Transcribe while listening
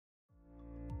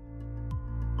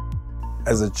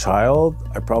As a child,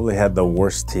 I probably had the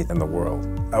worst teeth in the world.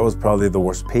 I was probably the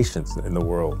worst patient in the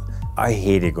world. I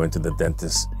hated going to the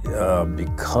dentist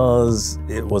because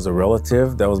it was a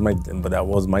relative that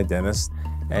was my dentist,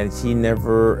 and he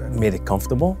never made it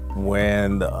comfortable.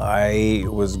 When I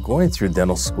was going through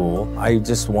dental school, I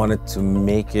just wanted to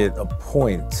make it a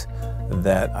point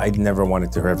that I never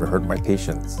wanted to ever hurt my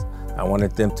patients. I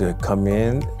wanted them to come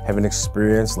in, have an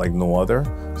experience like no other,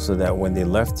 so that when they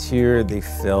left here, they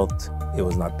felt it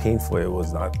was not painful, it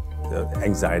was not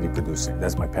anxiety producing.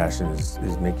 That's my passion, is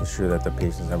making sure that the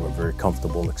patients have a very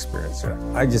comfortable experience here.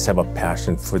 I just have a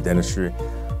passion for dentistry.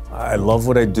 I love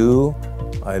what I do.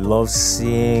 I love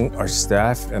seeing our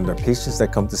staff and the patients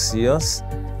that come to see us.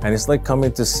 And it's like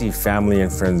coming to see family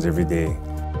and friends every day.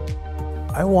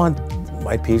 I want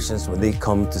my patients, when they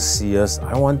come to see us,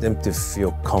 I want them to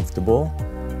feel comfortable,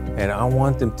 and I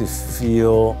want them to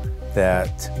feel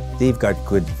that they've got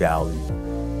good value.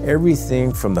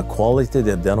 Everything from the quality of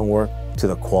the dental work to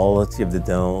the quality of the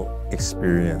dental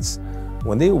experience.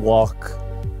 When they walk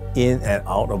in and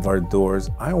out of our doors,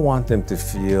 I want them to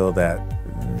feel that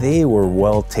they were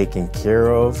well taken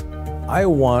care of. I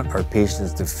want our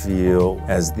patients to feel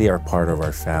as they are part of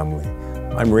our family.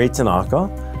 I'm Raymund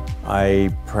Tanaka. I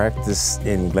practice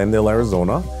in Glendale,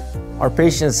 Arizona. Our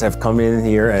patients have come in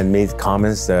here and made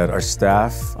comments that our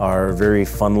staff are very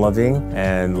fun-loving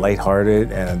and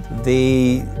lighthearted, and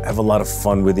they have a lot of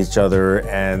fun with each other,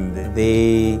 and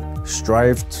they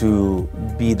strive to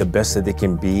be the best that they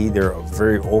can be. They're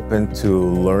very open to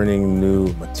learning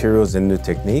new materials and new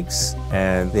techniques,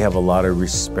 and they have a lot of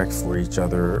respect for each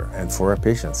other and for our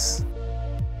patients.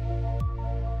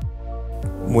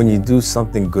 When you do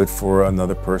something good for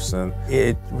another person,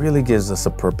 it really gives us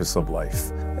a purpose of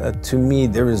life. To me,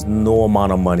 there is no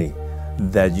amount of money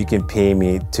that you can pay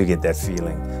me to get that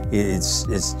feeling.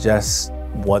 It's just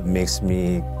what makes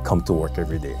me come to work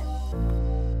every day.